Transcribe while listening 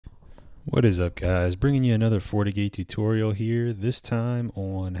What is up, guys? Bringing you another Fortigate tutorial here, this time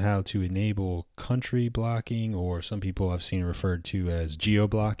on how to enable country blocking, or some people I've seen referred to as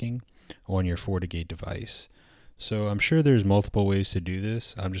geo-blocking, on your Fortigate device. So I'm sure there's multiple ways to do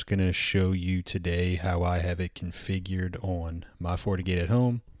this. I'm just going to show you today how I have it configured on my Fortigate at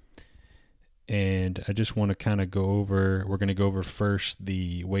home. And I just want to kind of go over, we're going to go over first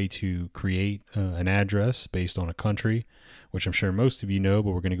the way to create an address based on a country, which I'm sure most of you know,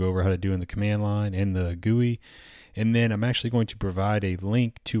 but we're going to go over how to do in the command line and the GUI. And then I'm actually going to provide a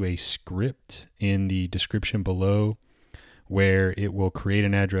link to a script in the description below where it will create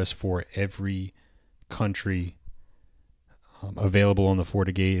an address for every country available on the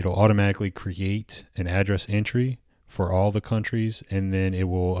Fortigate. It'll automatically create an address entry for all the countries, and then it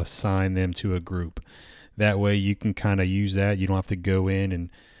will assign them to a group. That way you can kind of use that. You don't have to go in and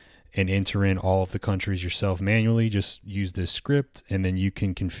enter in all of the countries yourself manually. Just use this script, and then you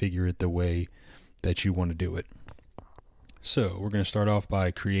can configure it the way that you want to do it. So we're going to start off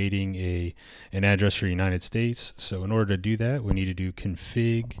by creating an address for the United States. So in order to do that, we need to do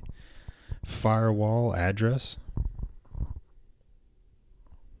config firewall address.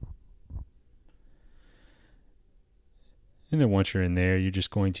 And then once you're in there, you're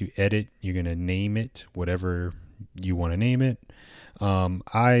just going to edit. You're going to name it whatever you want to name it.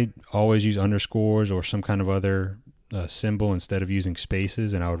 I always use underscores or some kind of other symbol instead of using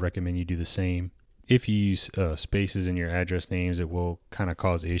spaces, and I would recommend you do the same. If you use spaces in your address names, it will kind of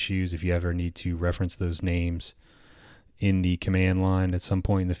cause issues if you ever need to reference those names in the command line at some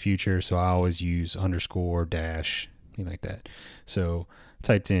point in the future. So I always use underscore, dash, thing like that. So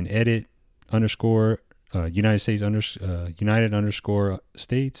typed in edit underscore United States United underscore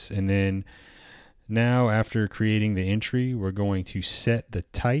states, and then now after creating the entry, we're going to set the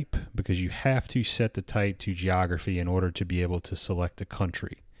type, because you have to set the type to geography in order to be able to select a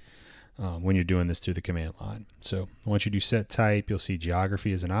country when you're doing this through the command line. So once you do set type, you'll see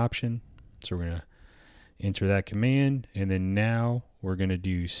geography as an option. So we're going to enter that command, and then now we're going to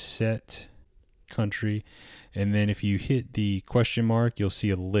do set country, and then if you hit the question mark, you'll see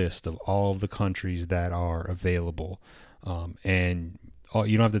a list of all of the countries that are available, and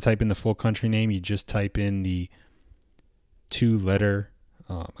you don't have to type in the full country name. You just type in the 2-letter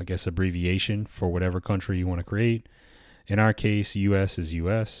I guess abbreviation for whatever country you want to create. In our case, US is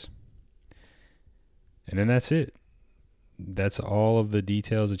US, and then that's it. That's all of the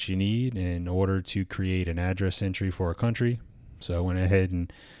details that you need in order to create an address entry for a country. So I went ahead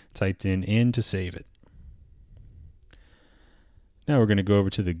and typed in to save it. Now we're going to go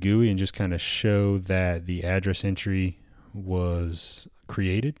over to the GUI and just kind of show that the address entry was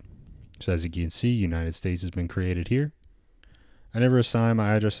created. So as you can see, United States has been created here. I never assign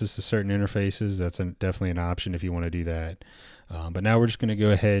my addresses to certain interfaces. That's definitely an option if you want to do that. But now we're just going to go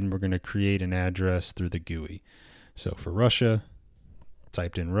ahead and we're going to create an address through the GUI. So for Russia,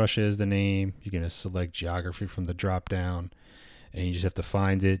 typed in Russia as the name. You're going to select geography from the drop down, and you just have to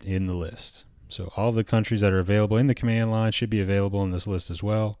find it in the list. So all the countries that are available in the command line should be available in this list as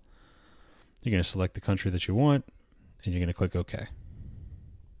well. You're going to select the country that you want, and you're going to click OK.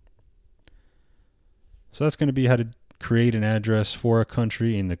 So that's going to be how to create an address for a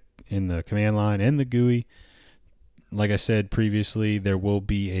country in the command line and the GUI. Like I said previously, there will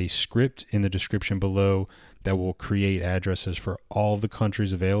be a script in the description below that will create addresses for all the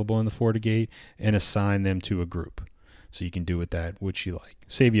countries available in the Fortigate and assign them to a group. So you can do with that what you like.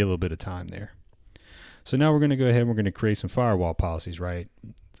 Save you a little bit of time there. So now we're going to go ahead and we're going to create some firewall policies, right?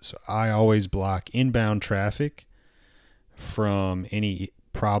 So I always block inbound traffic from any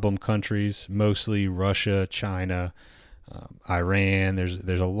problem countries, mostly Russia, China, Iran. There's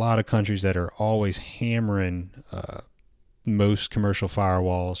a lot of countries that are always hammering most commercial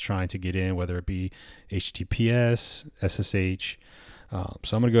firewalls trying to get in, whether it be HTTPS, SSH.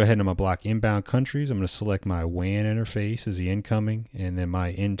 So I'm going to go ahead and I'm going to block inbound countries. I'm going to select my WAN interface as the incoming, and then my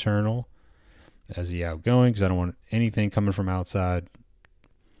internal as the outgoing, because I don't want anything coming from outside.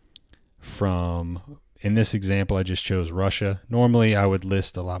 In this example, I just chose Russia. Normally, I would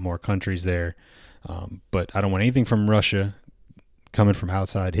list a lot more countries there, but I don't want anything from Russia coming from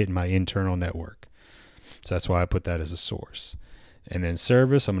outside hitting my internal network. So that's why I put that as a source. And then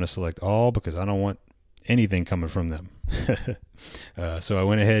service, I'm going to select all because I don't want anything coming from them. So I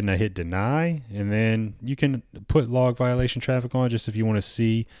went ahead and I hit deny, and then you can put log violation traffic on just if you want to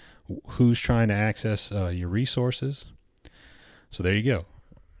see who's trying to access your resources. So there you go.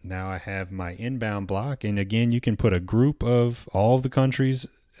 Now I have my inbound block, and again, you can put a group of all of the countries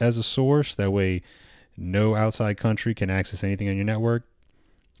as a source. That way no outside country can access anything on your network.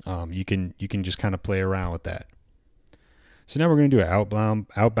 You can just kind of play around with that. So now we're going to do an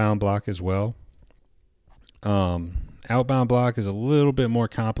outbound block as well. Outbound block is a little bit more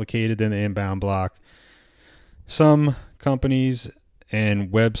complicated than the inbound block. Some companies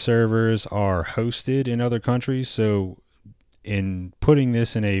and web servers are hosted in other countries. So in putting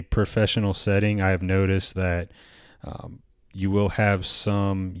this in a professional setting, I have noticed that you will have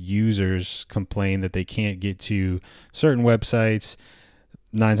some users complain that they can't get to certain websites.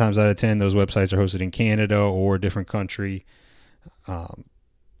 9 times out of 10, those websites are hosted in Canada or a different country.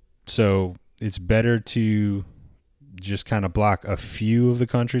 So it's better to just kind of block a few of the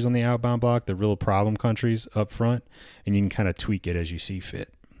countries on the outbound block, the real problem countries up front, and you can kind of tweak it as you see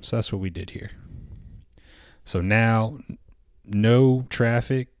fit. So that's what we did here. So now no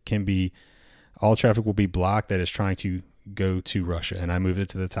traffic all traffic will be blocked that is trying to go to Russia. And I moved it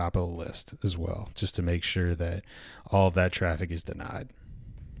to the top of the list as well, just to make sure that all of that traffic is denied.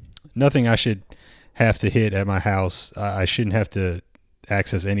 Nothing I should have to hit at my house. I shouldn't have to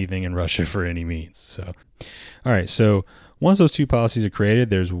access anything in Russia for any means. So, all right. So once those 2 policies are created,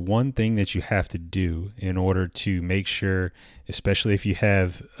 there's one thing that you have to do in order to make sure, especially if you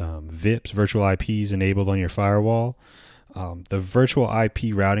have VIPs, virtual IPs enabled on your firewall, the virtual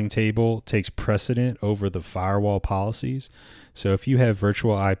IP routing table takes precedent over the firewall policies. So if you have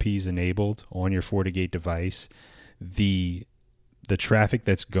virtual IPs enabled on your Fortigate device, the traffic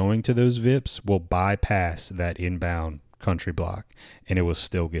that's going to those VIPs will bypass that inbound country block and it will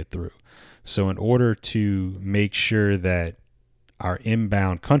still get through. So in order to make sure that our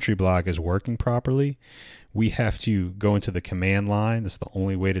inbound country block is working properly, we have to go into the command line. That's the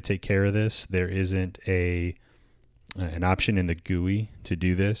only way to take care of this. There isn't an option in the GUI to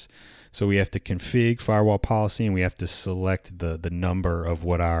do this. So we have to config firewall policy and we have to select the number of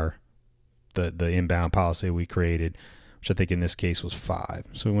what the inbound policy we created, which I think in this case was 5.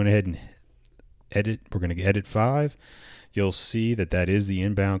 So we went ahead and edit. We're going to edit 5. You'll see that is the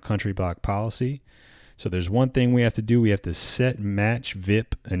inbound country block policy. So there's one thing we have to do. We have to set match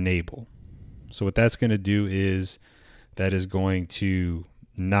VIP enable. So what that's going to do is that is going to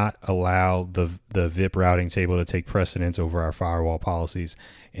not allow the VIP routing table to take precedence over our firewall policies,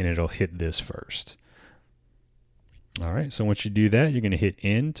 and it'll hit this first. All right. So once you do that, you're going to hit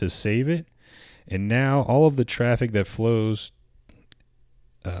N to save it. And now all of the traffic that flows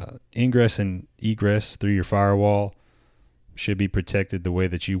ingress and egress through your firewall should be protected the way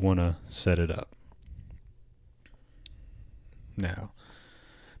that you want to set it up. Now,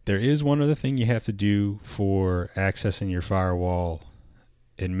 there is one other thing you have to do for accessing your firewall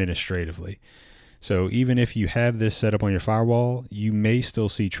administratively. So even if you have this set up on your firewall, you may still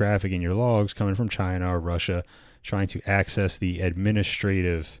see traffic in your logs coming from China or Russia trying to access the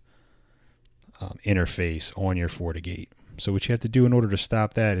administrative interface on your Fortigate. So what you have to do in order to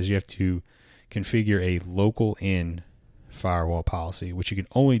stop that is you have to configure a local in firewall policy, which you can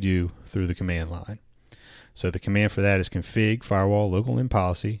only do through the command line. So the command for that is config firewall local in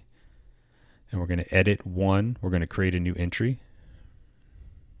policy, and we're going to edit 1. We're going to create a new entry.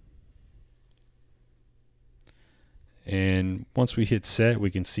 And once we hit set,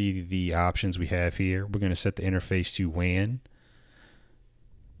 we can see the options we have here. We're going to set the interface to WAN.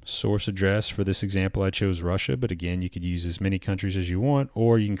 Source address, for this example, I chose Russia, but again, you could use as many countries as you want,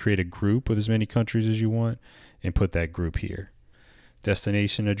 or you can create a group with as many countries as you want and put that group here.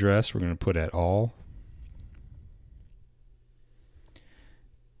 Destination address, we're going to put at all.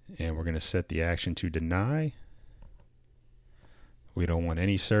 And we're going to set the action to deny. We don't want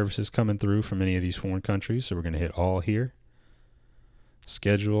any services coming through from any of these foreign countries, so we're going to hit all here.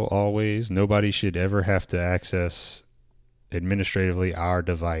 Schedule always. Nobody should ever have to access administratively our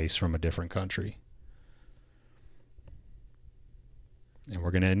device from a different country. And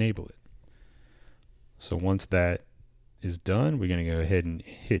we're going to enable it. So once that is done, we're going to go ahead and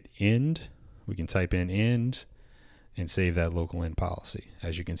hit end. We can type in end and save that local in policy,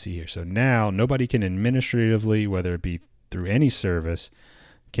 as you can see here. So now nobody can administratively, whether it be through any service,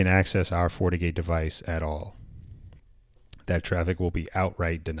 can access our Fortigate device at all. That traffic will be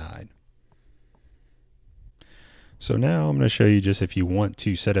outright denied. So now I'm going to show you just if you want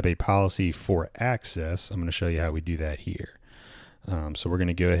to set up a policy for access, I'm going to show you how we do that here. So we're going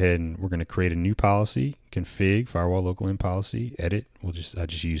to go ahead and we're going to create a new policy, config firewall local in policy, edit. I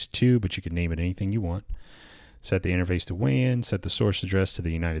just use 2, but you can name it anything you want. Set the interface to WAN, set the source address to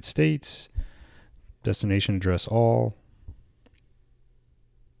the United States, destination address all,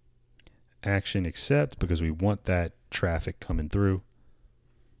 action accept, because we want that traffic coming through.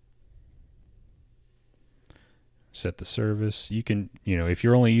 Set the service. You can, if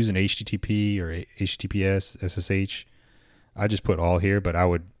you're only using HTTP or HTTPS, SSH, I just put all here, but I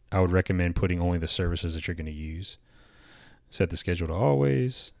would recommend putting only the services that you're going to use. set the schedule to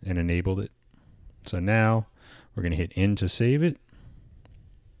always, and enabled it. So now we're going to hit N to save it.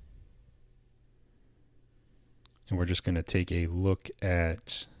 And we're just going to take a look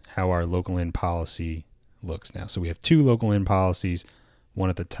at how our local in policy looks now. So we have two local in policies, one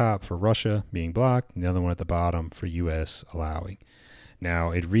at the top for Russia being blocked, and the other one at the bottom for US allowing.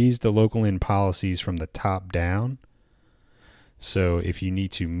 Now it reads the local in policies from the top down. So if you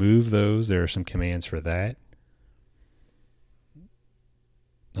need to move those, there are some commands for that.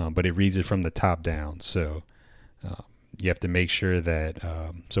 But it reads it from the top down. So you have to make sure that,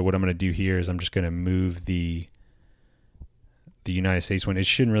 so what I'm going to do here is I'm just going to move the United States one. It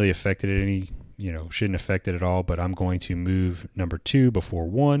shouldn't really affect it any, shouldn't affect it at all, but I'm going to move number 2 before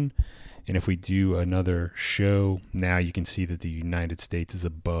 1. And if we do another show, now you can see that the United States is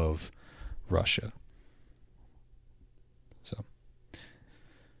above Russia. So,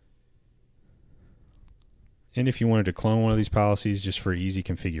 and if you wanted to clone one of these policies just for easy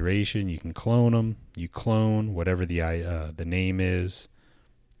configuration, you can clone them. You clone whatever the name is.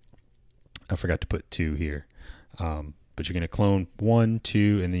 I forgot to put 2 here. But you're going to clone 1,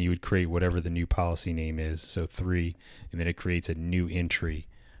 2, and then you would create whatever the new policy name is. So 3, and then it creates a new entry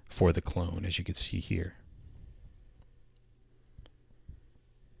for the clone, as you can see here.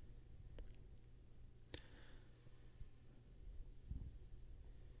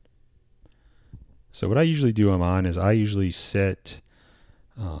 So what I usually do on mine is I usually set,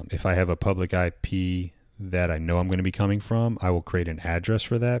 if I have a public IP that I know I'm going to be coming from, I will create an address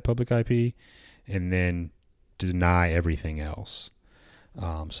for that public IP and then deny everything else.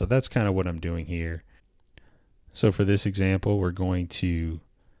 So that's kind of what I'm doing here. So for this example, we're going to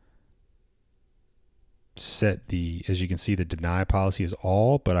set the, as you can see, the deny policy is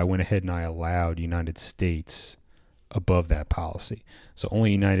all, but I went ahead and I allowed United States above that policy. So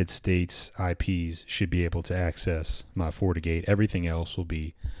only United States IPs should be able to access my Fortigate. Everything else will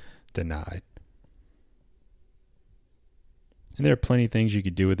be denied. And there are plenty of things you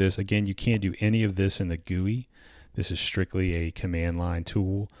could do with this. Again, you can't do any of this in the GUI. This is strictly a command line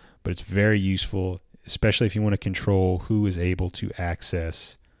tool, but it's very useful, especially if you want to control who is able to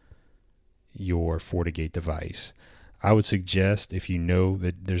access your Fortigate device. I would suggest, if you know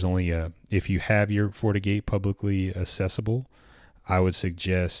that there's only if you have your Fortigate publicly accessible, I would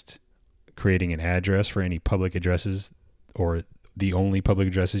suggest creating an address for any public addresses or the only public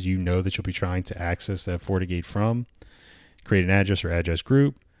addresses you know that you'll be trying to access that Fortigate from. Create an address or address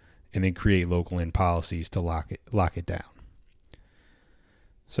group, and then create local in policies to lock it down.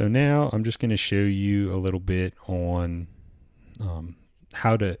 So now I'm just going to show you a little bit on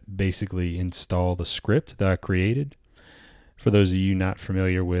how to basically install the script that I created. For those of you not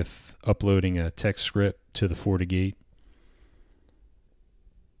familiar with uploading a text script to the Fortigate,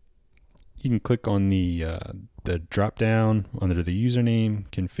 you can click on the drop down under the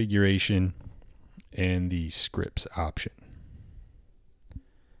username, configuration, and the scripts option.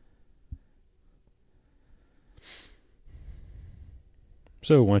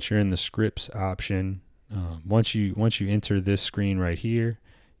 So once you're in the scripts option, once you enter this screen right here,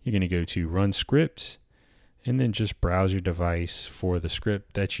 you're going to go to run script, and then just browse your device for the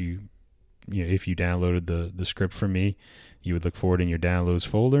script that if you downloaded the script from me, you would look for it in your downloads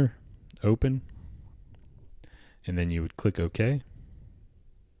folder, open, and then you would click OK.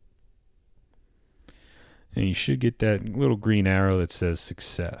 And you should get that little green arrow that says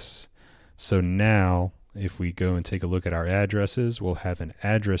success. So now, if we go and take a look at our addresses, we'll have an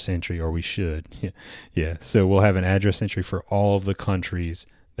address entry, or we should. Yeah. So we'll have an address entry for all of the countries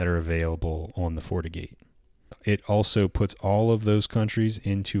that are available on the Fortigate. It also puts all of those countries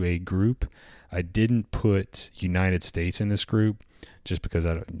into a group. I didn't put United States in this group just because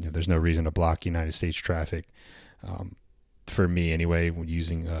there's no reason to block United States traffic for me anyway,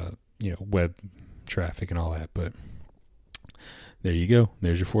 using web traffic and all that. But there you go.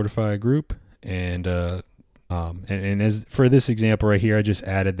 There's your Fortify group. And as for this example right here, I just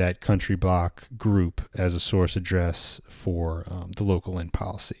added that country block group as a source address for the local in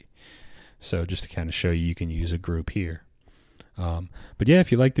policy. So just to kind of show you can use a group here. But yeah,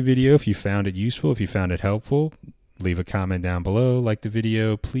 if you liked the video, if you found it useful, if you found it helpful, leave a comment down below, like the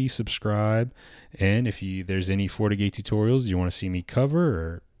video, please subscribe. And if there's any Fortigate tutorials you want to see me cover,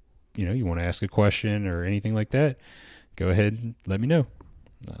 or you want to ask a question or anything like that, go ahead and let me know.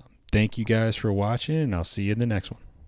 Thank you guys for watching, and I'll see you in the next one.